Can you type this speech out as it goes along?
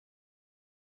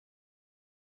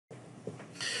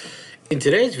In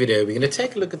today's video, we're going to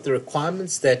take a look at the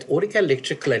requirements that AutoCAD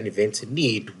Electrical and Inventor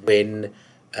need when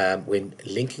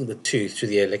linking the two through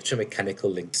the electromechanical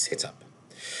link setup.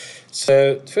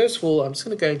 So first of all, I'm just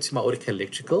going to go into my AutoCAD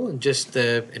Electrical and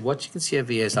and what you can see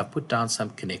over here is I've put down some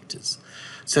connectors.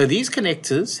 So these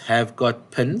connectors have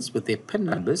got pins with their pin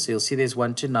numbers. So you'll see there's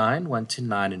 1 to 9, 1 to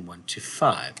 9, and 1 to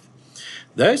 5.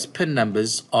 Those pin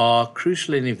numbers are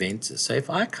crucial in Inventor. So if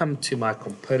I come to my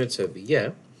components over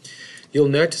here, you'll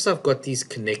notice I've got these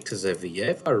connectors over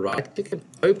here. If I right click and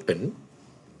open,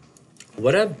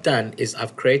 what I've done is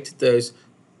I've created those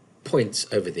points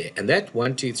over there. And that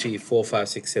 1, 2, 3, 4, 5,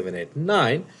 6, 7, 8,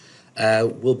 9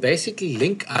 will basically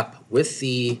link up with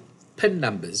the pin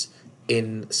numbers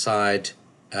inside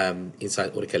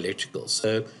AutoCAD Electrical.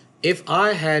 So if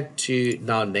I had to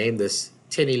now name this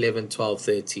 10, 11, 12,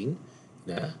 13,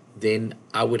 then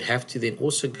I would have to then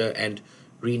also go and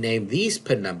rename these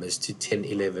pin numbers to 10,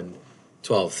 11,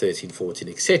 12, 13, 14,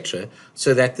 etc.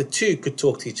 so that the two could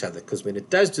talk to each other, because when it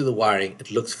does do the wiring,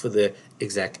 it looks for the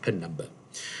exact pin number.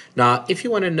 Now, if you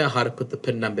want to know how to put the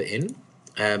pin number in,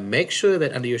 make sure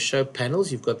that under your show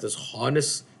panels, you've got this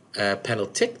harness panel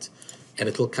ticked, and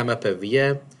it will come up over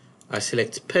here. I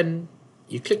select pin,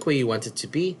 you click where you want it to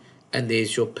be, and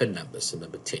there's your pin number, so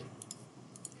number 10.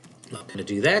 I'm not going to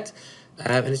do that.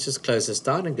 And let's just close this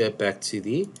down and go back to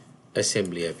the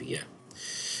assembly over here.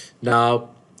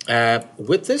 Now,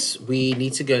 with this, we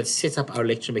need to go and set up our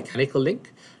electromechanical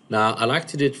link. Now, I like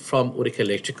to do it from AutoCAD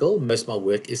Electrical. Most of my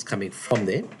work is coming from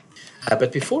there.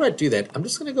 But before I do that, I'm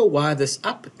just going to go wire this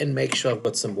up and make sure I've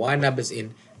got some wire numbers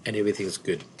in and everything's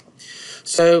good.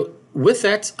 So with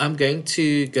that, I'm going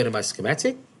to go to my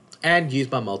schematic and use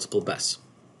my multiple bus.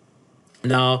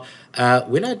 Now,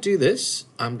 when I do this,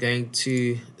 I'm going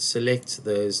to select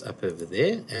those up over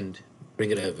there and bring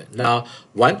it over. Now,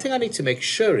 one thing I need to make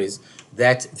sure is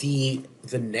that the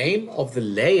name of the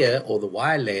layer or the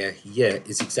wire layer here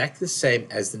is exactly the same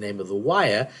as the name of the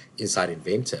wire inside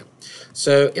Inventor.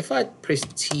 So if I press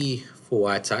T for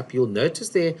wire type, you'll notice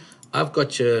there I've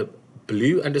got your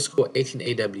blue underscore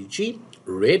 18AWG,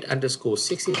 red underscore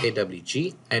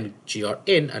 16AWG, and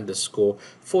GRN underscore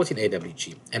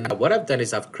 14AWG. And now what I've done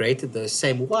is I've created those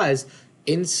same wires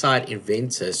inside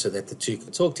Inventor so that the two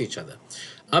can talk to each other.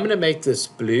 I'm going to make this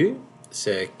blue,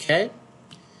 so okay,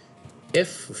 F,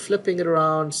 flipping it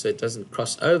around so it doesn't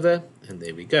cross over, and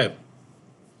there we go.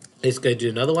 Let's go do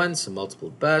another one, so multiple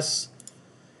bus,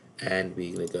 and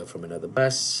we're going to go from another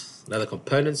bus, another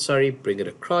component, sorry, bring it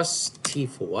across, T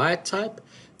for wire type.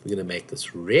 We're going to make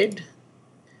this red,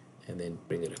 and then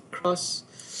bring it across,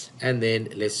 and then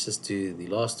let's just do the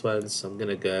last one. So I'm going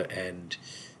to go and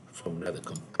from another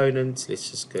component,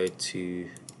 let's just go to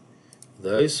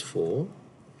those four,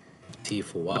 T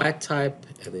for wire type,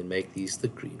 and then make these the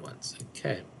green ones.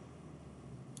 Okay.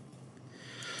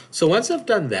 So once I've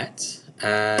done that,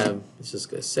 let's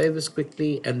just go save this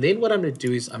quickly, and then what I'm going to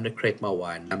do is I'm going to create my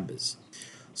wire numbers.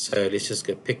 So let's just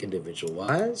go pick individual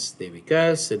wires. There we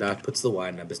go. So now it puts the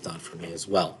wire numbers down for me as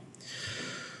well.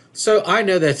 So I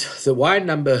know that the wire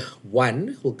number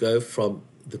 1 will go from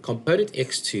the component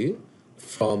X2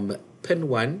 from pin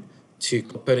 1 to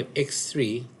component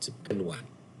X3 to pin 1.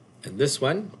 And this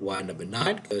one, wire number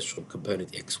 9, goes from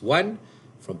component X1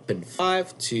 from pin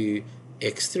 5 to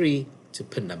X3 to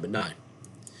pin number 9.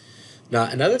 Now,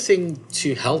 another thing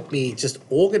to help me just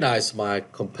organize my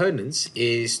components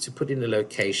is to put in a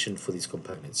location for these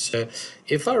components. So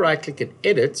if I right click and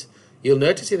edit, you'll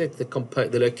notice here that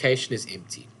the location is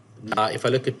empty. Now, if I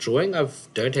look at drawing, I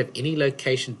don't have any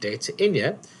location data in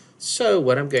here. So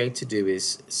what I'm going to do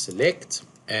is select,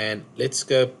 and let's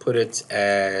go put it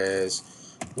as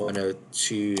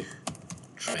 102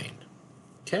 train.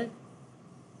 Okay.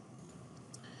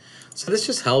 So this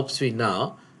just helps me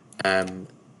now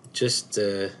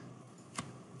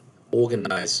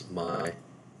organize my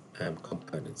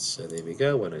components. So there we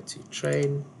go, 102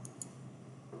 train,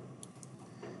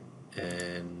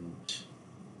 and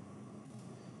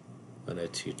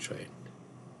 102 train.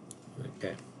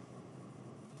 Okay.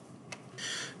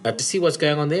 Now to see what's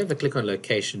going on there, if I click on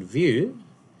location view,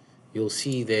 you'll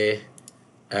see there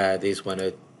there's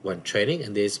 101 training,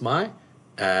 and there's my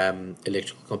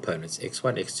electrical components,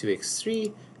 X1, X2, X3.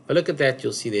 If I look at that,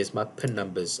 you'll see there's my pin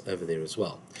numbers over there as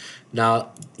well.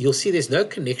 Now, you'll see there's no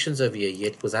connections over here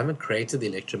yet because I haven't created the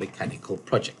electromechanical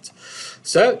project.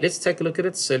 So let's take a look at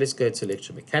it. So let's go to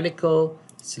electromechanical,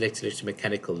 select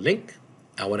electromechanical link.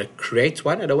 I want to create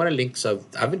one. I don't want to link, so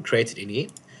I haven't created any.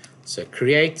 So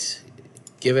create,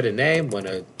 give it a name,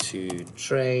 102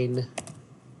 train.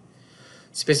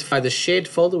 Specify the shared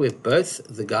folder with both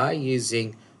the guy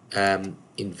using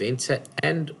Inventor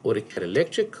and AutoCAD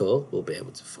Electrical, we'll be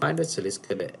able to find it. So let's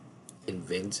go to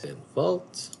Inventor and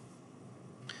Vault,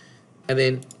 and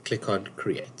then click on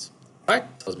Create.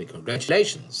 Right, tells me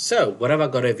congratulations. So what have I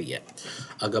got over here?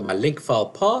 I've got my link file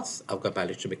path, I've got my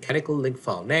electromechanical link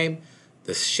file name,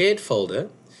 the shared folder,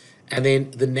 and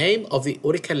then the name of the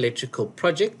AutoCAD Electrical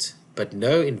project, but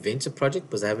no Inventor project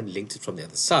because I haven't linked it from the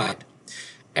other side.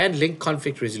 And link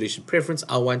conflict resolution preference,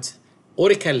 I want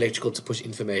AutoCAD Electrical to push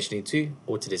information into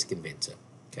Autodesk Inventor.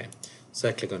 Okay, so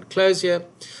I click on close here.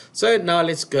 So now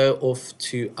let's go off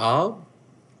to our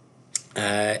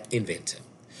Inventor.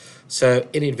 So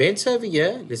in Inventor over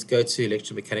here, let's go to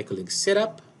Electromechanical Link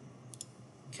Setup.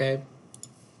 Okay.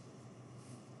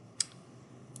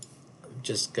 I'm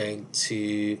just going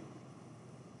to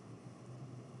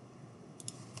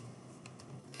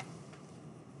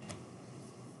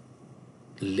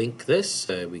link this.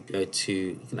 So we go to,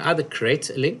 you can either create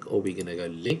a link or we're going to go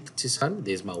link to some.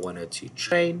 There's my 102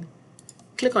 train.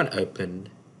 Click on open.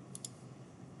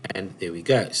 And there we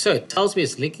go. So it tells me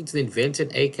it's linking to the Inventor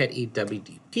AutoCAD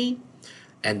EWDP.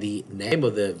 And the name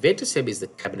of the Inventor assembly is the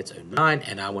Cabinet 09.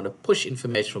 And I want to push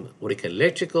information from AutoCAD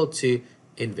Electrical to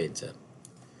Inventor.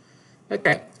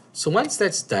 Okay. So once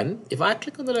that's done, if I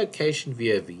click on the location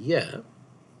view over here,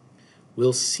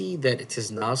 we'll see that it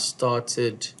has now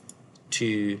started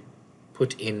to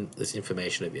put in this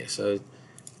information over here. So,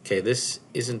 okay, this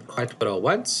isn't quite what I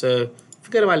want. So if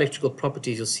you go to my electrical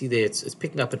properties, you'll see there it's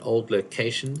picking up an old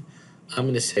location. I'm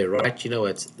going to say, right, you know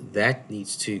what, that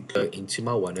needs to go into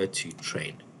my 102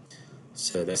 train.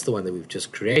 So that's the one that we've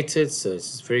just created. So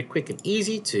it's very quick and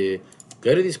easy to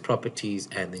go to these properties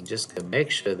and then just go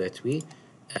make sure that we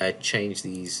change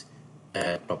these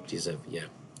properties over here.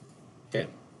 Okay.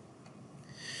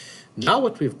 Now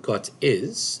what we've got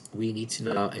is we need to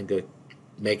now and go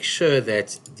make sure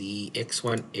that the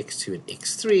X1, X2, and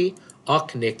X3 are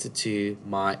connected to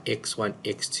my X1,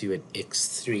 X2, and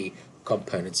X3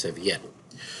 components over here.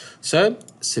 So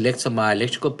select on my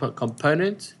electrical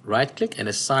component, right click and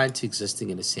assign to existing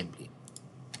in assembly.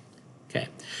 Okay.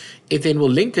 It then will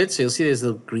link it. So you'll see there's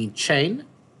a green chain.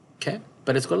 Okay.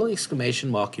 But it's got a little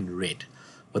exclamation mark in red.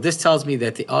 But this tells me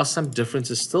that there are some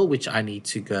differences still, which I need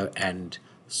to go and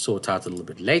sort out a little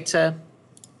bit later.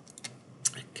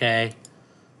 Okay,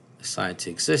 assign to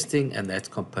existing, and that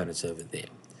component's over there.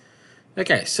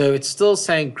 Okay, so it's still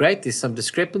saying great, there's some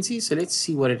discrepancy, so let's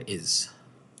see what it is.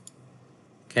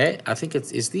 Okay, I think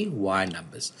it is the Y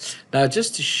numbers. Now,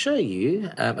 just to show you,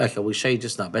 okay, we'll show you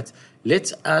just now, but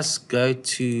let us go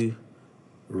to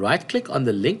right click on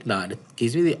the link now, and it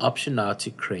gives me the option now to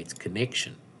create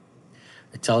connection.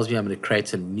 It tells me I'm going to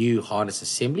create a new harness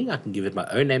assembly. I can give it my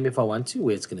own name if I want to,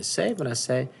 where it's going to save, and I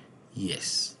say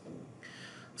yes.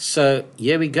 So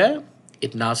here we go.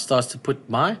 It now starts to put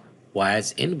my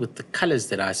wires in with the colors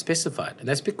that I specified. And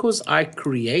that's because I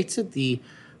created the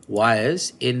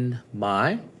wires in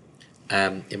my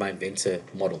Inventor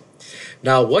model.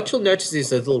 Now, what you'll notice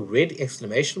is those little red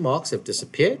exclamation marks have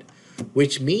disappeared,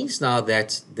 which means now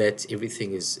that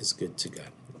everything is good to go.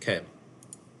 Okay.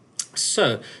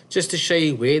 So just to show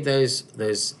you where those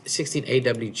 16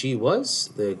 AWG was,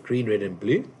 the green, red, and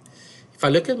blue. If I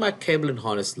look at my cable and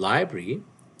harness library,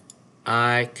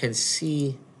 I can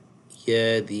see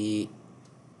here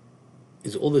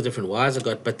is all the different wires I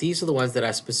got, but these are the ones that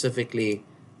I specifically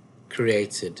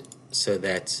created so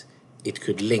that it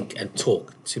could link and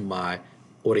talk to my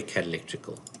AutoCAD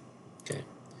Electrical. Okay.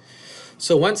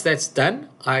 So once that's done,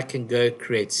 I can go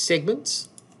create segments.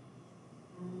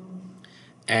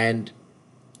 And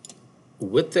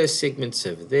with those segments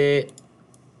over there,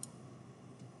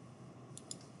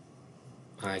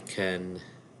 I can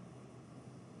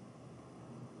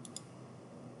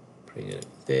bring it over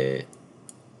there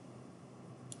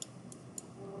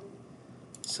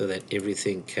so that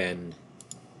everything can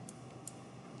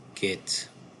get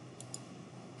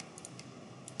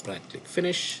right click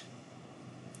finish.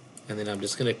 And then I'm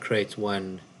just going to create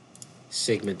one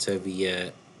segment over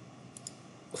here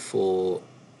for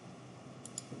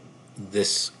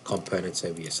this component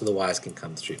over here so the wires can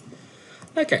come through.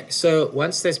 Okay, so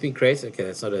once that's been created, okay,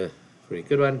 that's not a very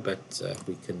good one, but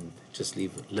we can just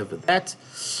live with that.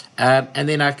 And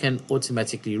then I can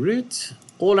automatically route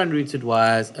all unrouted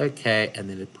wires, okay, and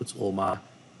then it puts all my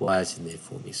wires in there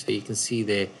for me. So you can see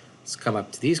there, it's come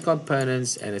up to these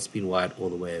components and it's been wired all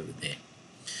the way over there.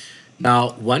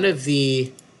 Now, one of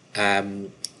the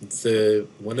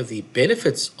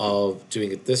benefits of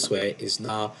doing it this way is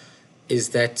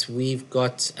that we've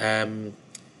got we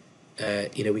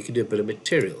can do a bill of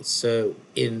materials. So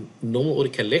in normal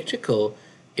AutoCAD Electrical,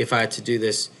 if I had to do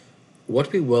this,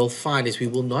 what we will find is we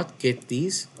will not get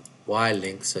these wire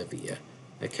lengths over here.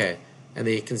 Okay, and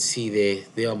there you can see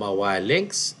there are my wire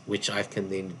links, which I can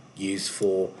then use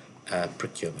for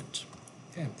procurement.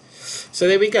 Okay, so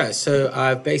there we go. So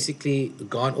I've basically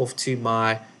gone off to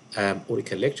my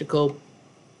AutoCAD Electrical.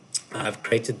 I've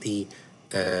created the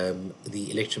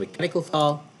electromechanical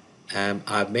file.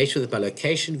 I've made sure that my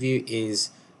location view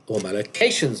is, or my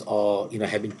locations are,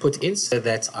 have been put in so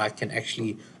that I can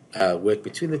actually work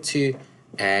between the two.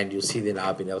 And you'll see then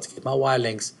I've been able to get my wire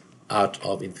links out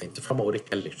of Inventor from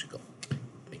AutoCAD Electrical.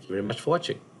 Thank you very much for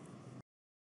watching.